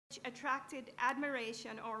attracted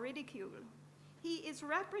admiration or ridicule. He is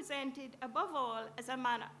represented above all as a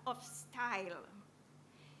man of style.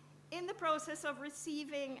 In the process of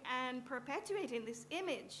receiving and perpetuating this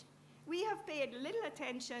image, we have paid little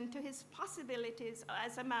attention to his possibilities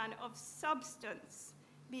as a man of substance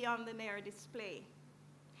beyond the mere display.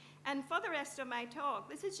 And for the rest of my talk,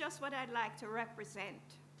 this is just what I'd like to represent.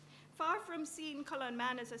 Far from seeing colored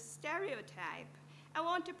man as a stereotype, I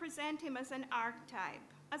want to present him as an archetype,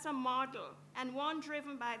 as a model, and one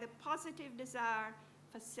driven by the positive desire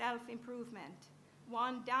for self-improvement,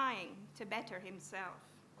 one dying to better himself.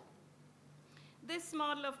 This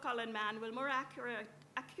model of colored man will more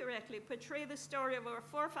accurately portray the story of our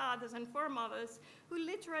forefathers and foremothers who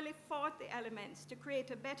literally fought the elements to create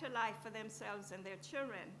a better life for themselves and their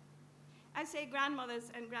children. I say grandfathers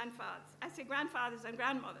and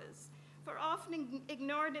grandmothers, for often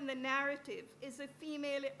ignored in the narrative is a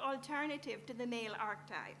female alternative to the male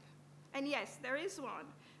archetype. And yes, there is one,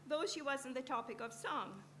 though she wasn't the topic of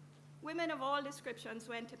song. Women of all descriptions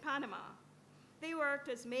went to Panama. They worked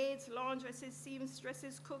as maids, laundresses,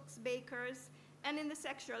 seamstresses, cooks, bakers, and in the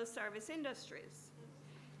sexual service industries.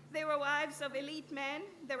 They were wives of elite men.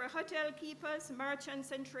 They were hotel keepers,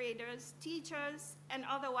 merchants and traders, teachers, and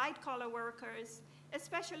other white-collar workers,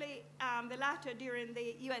 especially the latter during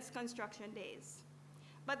the US construction days.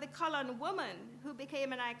 But the colored woman who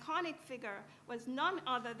became an iconic figure was none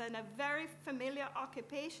other than a very familiar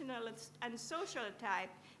occupational and social type,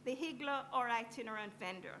 the higgler or itinerant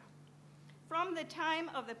vendor. From the time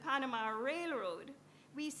of the Panama Railroad,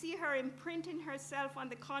 we see her imprinting herself on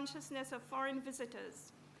the consciousness of foreign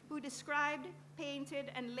visitors who described,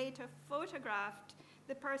 painted, and later photographed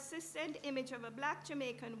the persistent image of a Black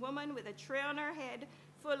Jamaican woman with a tray on her head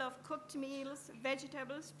full of cooked meals,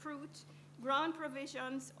 vegetables, fruit, ground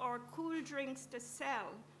provisions, or cool drinks to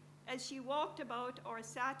sell as she walked about or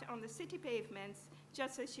sat on the city pavements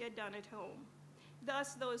just as she had done at home.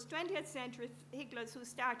 Thus, those 20th century higglers who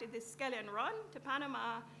started this scallion run to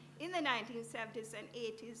Panama in the 1970s and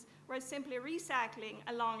 80s were simply recycling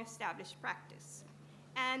a long-established practice.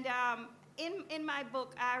 And in my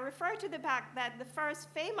book, I refer to the fact that the first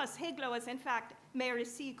famous higgler was, in fact, Mary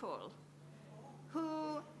Seacole,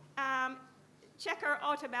 who, check her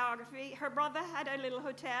autobiography, her brother had a little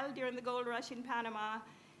hotel during the gold rush in Panama,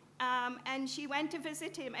 and she went to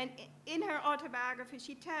visit him. And in her autobiography,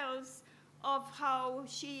 she tells of how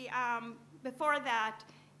she, before that,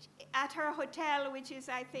 at her hotel, which is,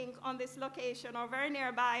 I think, on this location or very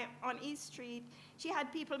nearby on East Street, she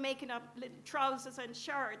had people making up trousers and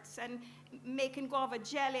shirts and making guava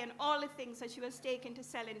jelly and all the things that she was taking to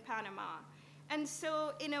sell in Panama. And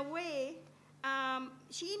so, in a way,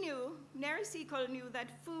 she knew, Mary Seacole knew that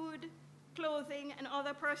food, clothing, and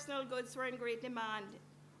other personal goods were in great demand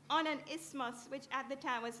on an isthmus, which at the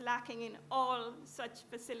time was lacking in all such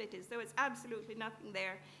facilities. There was absolutely nothing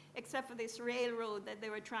there except for this railroad that they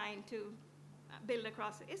were trying to build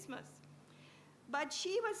across the isthmus. But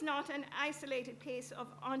she was not an isolated case of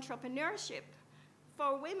entrepreneurship.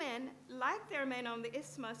 For women, like their men on the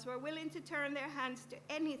isthmus, were willing to turn their hands to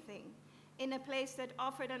anything in a place that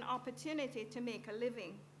offered an opportunity to make a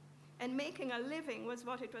living. And making a living was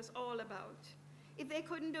what it was all about. If they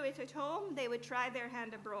couldn't do it at home, they would try their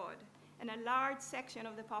hand abroad, and a large section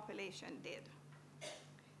of the population did.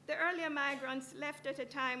 The earlier migrants left at a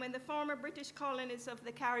time when the former British colonies of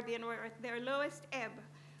the Caribbean were at their lowest ebb,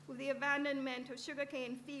 with the abandonment of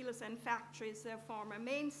sugarcane fields and factories their former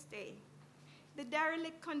mainstay. The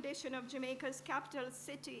derelict condition of Jamaica's capital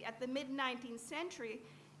city at the mid-19th century,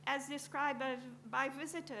 as described by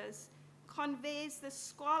visitors, conveys the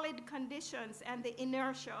squalid conditions and the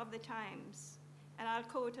inertia of the times. And I'll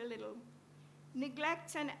quote a little.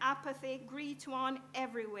 "Neglect and apathy greet one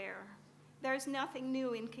everywhere. There's nothing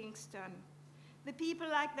new in Kingston. The people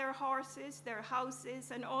like their horses, their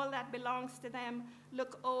houses, and all that belongs to them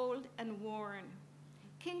look old and worn.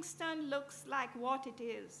 Kingston looks like what it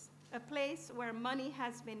is, a place where money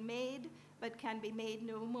has been made but can be made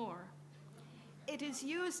no more. It is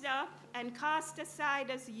used up and cast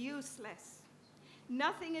aside as useless.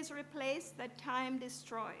 Nothing is replaced that time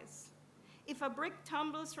destroys. If a brick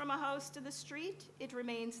tumbles from a house to the street, it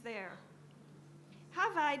remains there.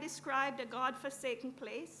 Have I described a God-forsaken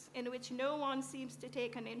place in which no one seems to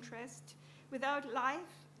take an interest, without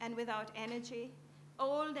life and without energy,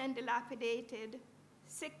 old and dilapidated,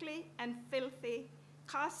 sickly and filthy,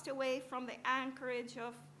 cast away from the anchorage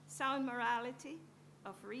of sound morality,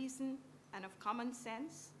 of reason, and of common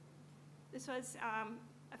sense?" This was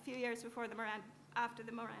a few years before after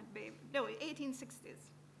the Morant Bay, no, 1860s.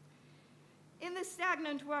 In the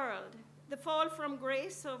stagnant world, the fall from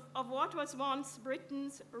grace of what was once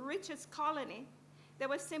Britain's richest colony, there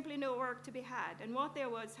was simply no work to be had, and what there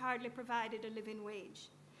was hardly provided a living wage.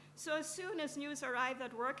 So as soon as news arrived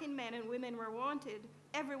that working men and women were wanted,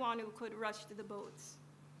 everyone who could rushed to the boats.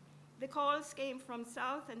 The calls came from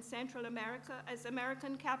South and Central America as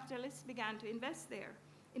American capitalists began to invest there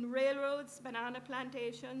in railroads, banana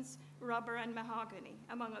plantations, rubber, and mahogany,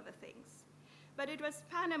 among other things. But it was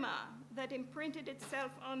Panama that imprinted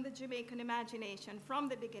itself on the Jamaican imagination from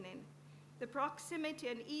the beginning, the proximity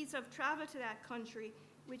and ease of travel to that country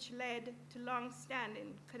which led to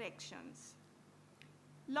long-standing connections.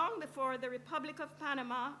 Long before the Republic of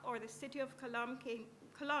Panama or the city of Colón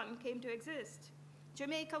came to exist,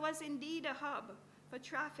 Jamaica was indeed a hub for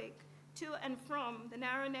traffic to and from the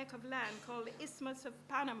narrow neck of land called the Isthmus of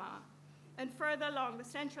Panama, and further along the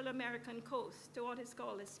Central American coast to what is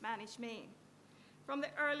called the Spanish Main. From the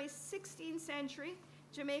early 16th century,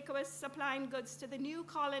 Jamaica was supplying goods to the new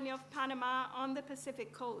colony of Panama on the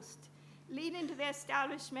Pacific coast, leading to the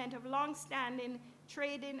establishment of long-standing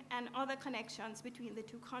trading and other connections between the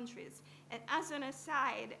two countries. And as an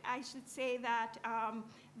aside, I should say that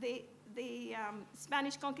the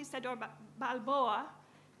Spanish conquistador Balboa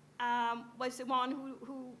was the one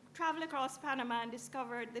who traveled across Panama and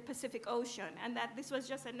discovered the Pacific Ocean, and that this was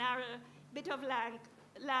just a narrow bit of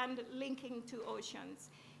land linking two oceans.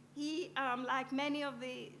 He, like many of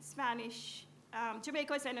the Spanish,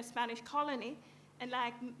 Jamaica was in a Spanish colony, and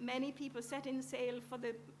like many people setting sail for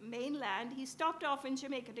the mainland, he stopped off in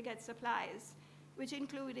Jamaica to get supplies, which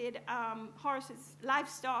included horses,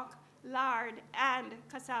 livestock, lard, and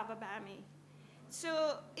cassava bami.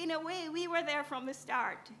 So in a way, we were there from the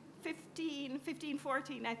start,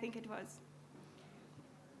 14, I think it was.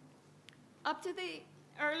 Up to the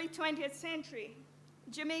early 20th century,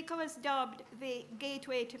 Jamaica was dubbed the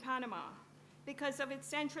gateway to Panama because of its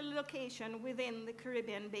central location within the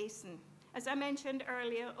Caribbean basin. As I mentioned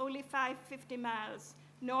earlier, only 50 miles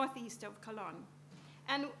northeast of Colón.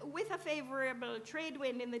 And with a favorable trade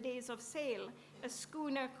wind in the days of sail, a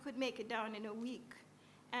schooner could make it down in a week.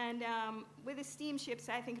 And with the steamships,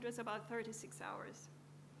 I think it was about 36 hours.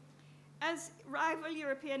 As rival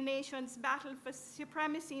European nations battled for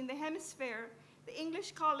supremacy in the hemisphere, the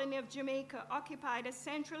English colony of Jamaica occupied a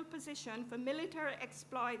central position for military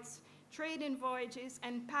exploits, trading voyages,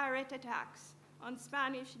 and pirate attacks on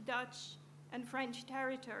Spanish, Dutch, and French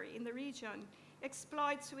territory in the region,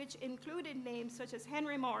 exploits which included names such as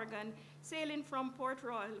Henry Morgan sailing from Port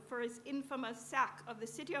Royal for his infamous sack of the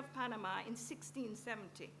city of Panama in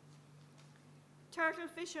 1670. Turtle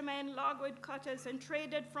fishermen, logwood cutters, and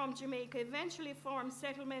traded from Jamaica eventually formed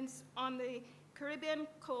settlements on the Caribbean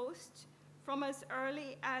coast from as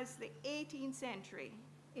early as the 18th century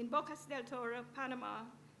in Bocas del Toro, Panama,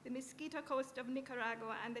 the Mosquito coast of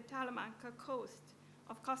Nicaragua, and the Talamanca coast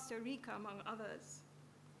of Costa Rica, among others.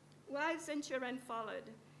 Wives and children followed,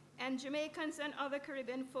 and Jamaicans and other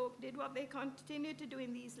Caribbean folk did what they continued to do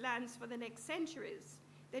in these lands for the next centuries.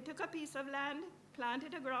 They took a piece of land,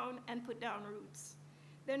 planted a ground, and put down roots.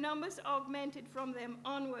 Their numbers augmented from them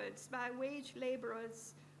onwards by wage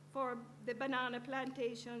laborers for the banana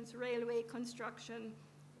plantations, railway construction,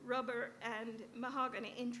 rubber and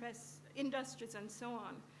mahogany industries, and so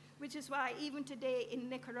on, which is why even today in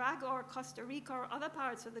Nicaragua or Costa Rica or other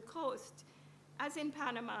parts of the coast, as in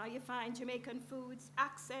Panama, you find Jamaican foods,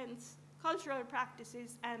 accents, cultural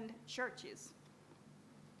practices, and churches.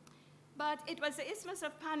 But it was the Isthmus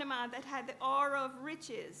of Panama that had the aura of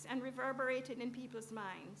riches and reverberated in people's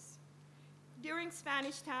minds. During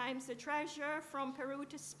Spanish times, the treasure from Peru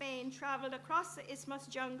to Spain traveled across the Isthmus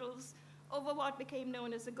jungles over what became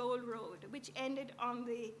known as the Gold Road, which ended on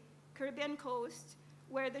the Caribbean coast,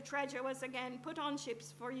 where the treasure was again put on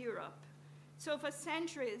ships for Europe. So for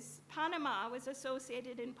centuries, Panama was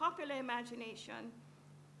associated in popular imagination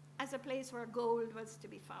as a place where gold was to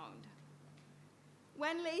be found.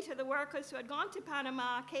 When later the workers who had gone to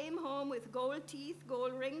Panama came home with gold teeth,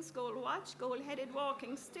 gold rings, gold watch, gold-headed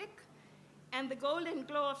walking stick, and the golden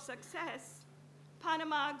glow of success,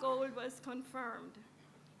 Panama gold was confirmed,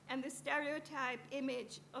 and the stereotype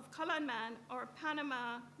image of Colón man or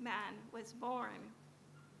Panama man was born.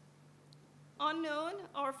 Unknown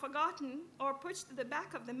or forgotten or pushed to the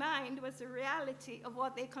back of the mind was the reality of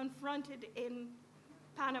what they confronted in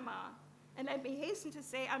Panama. And let me hasten to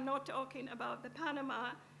say, I'm not talking about the Panama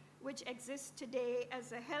which exists today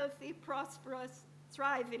as a healthy, prosperous,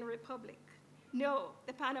 thriving republic. No,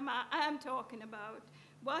 the Panama I am talking about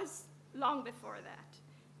was long before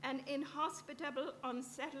that, an inhospitable,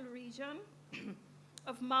 unsettled region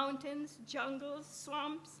of mountains, jungles,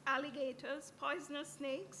 swamps, alligators, poisonous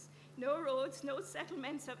snakes, No roads, no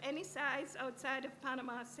settlements of any size outside of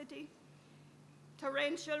Panama City.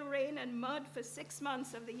 Torrential rain and mud for 6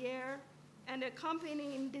 months of the year, and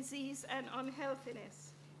accompanying disease and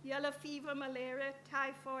unhealthiness. Yellow fever, malaria,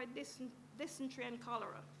 typhoid, dysentery, and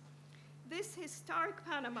cholera. This historic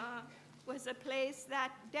Panama was a place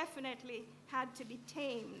that definitely had to be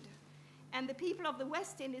tamed, and the people of the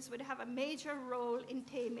West Indies would have a major role in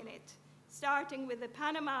taming it, starting with the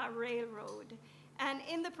Panama Railroad, and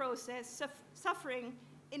in the process, suffering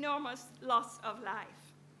enormous loss of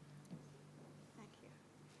life. Thank you.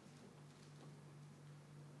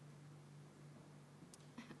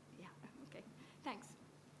 Yeah, okay, thanks.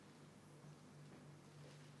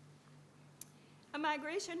 A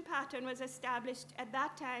migration pattern was established at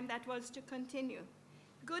that time that was to continue.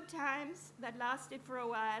 Good times that lasted for a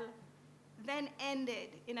while, then ended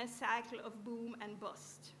in a cycle of boom and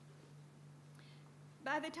bust.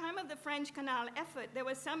 By the time of the French Canal effort, there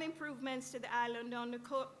were some improvements to the island under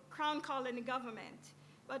Crown Colony government,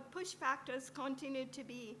 but push factors continued to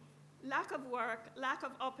be lack of work, lack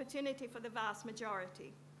of opportunity for the vast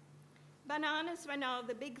majority. Bananas were now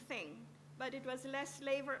the big thing, but it was less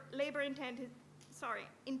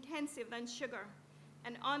intensive than sugar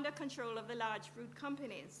and under control of the large fruit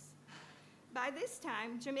companies. By this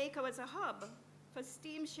time, Jamaica was a hub for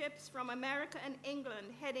steamships from America and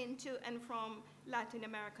England heading to and from Latin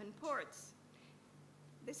American ports.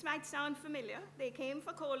 This might sound familiar. They came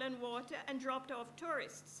for coal and water and dropped off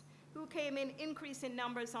tourists who came in increasing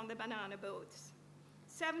numbers on the banana boats.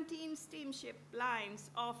 17 steamship lines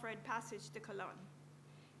offered passage to Colon.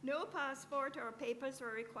 No passport or papers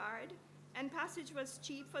were required, and passage was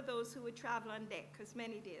cheap for those who would travel on deck, as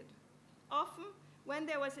many did. Often, when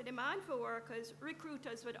there was a demand for workers,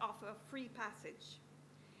 recruiters would offer free passage.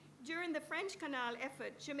 During the French Canal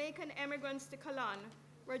effort, Jamaican immigrants to Colon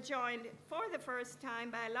were joined for the first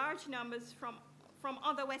time by large numbers from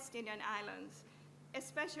other West Indian islands,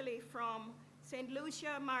 especially from St.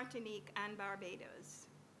 Lucia, Martinique, and Barbados.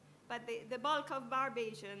 But the bulk of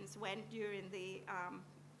Barbadians went during the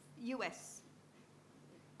US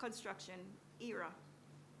construction era.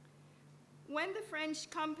 When the French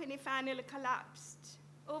company finally collapsed,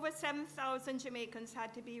 over 7,000 Jamaicans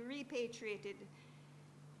had to be repatriated.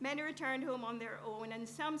 Many returned home on their own, and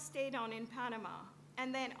some stayed on in Panama,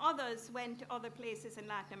 and then others went to other places in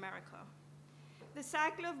Latin America. The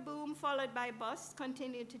cycle of boom followed by bust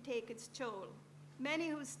continued to take its toll. Many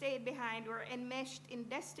who stayed behind were enmeshed in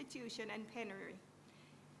destitution and penury,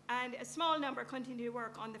 and a small number continued to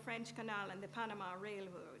work on the French Canal and the Panama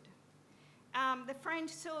Railroad. The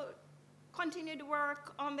French continued to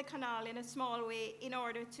work on the canal in a small way in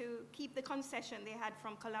order to keep the concession they had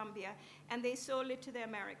from Colombia, and they sold it to the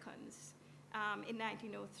Americans in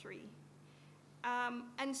 1903.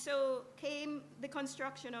 And so came the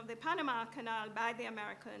construction of the Panama Canal by the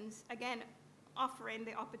Americans, again offering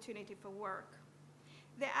the opportunity for work.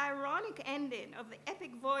 The ironic ending of the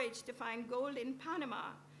epic voyage to find gold in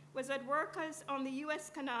Panama was that workers on the US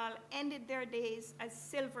Canal ended their days as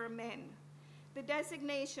silver men, the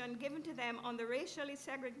designation given to them on the racially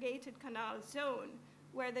segregated canal zone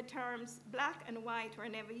where the terms black and white were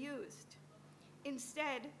never used.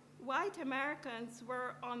 Instead, white Americans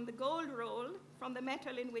were on the gold roll from the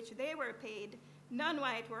metal in which they were paid.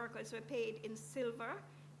 Non-white workers were paid in silver.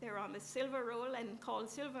 They were on the silver roll and called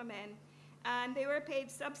silvermen, and they were paid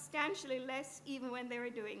substantially less even when they were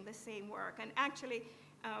doing the same work. And actually,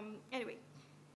 anyway,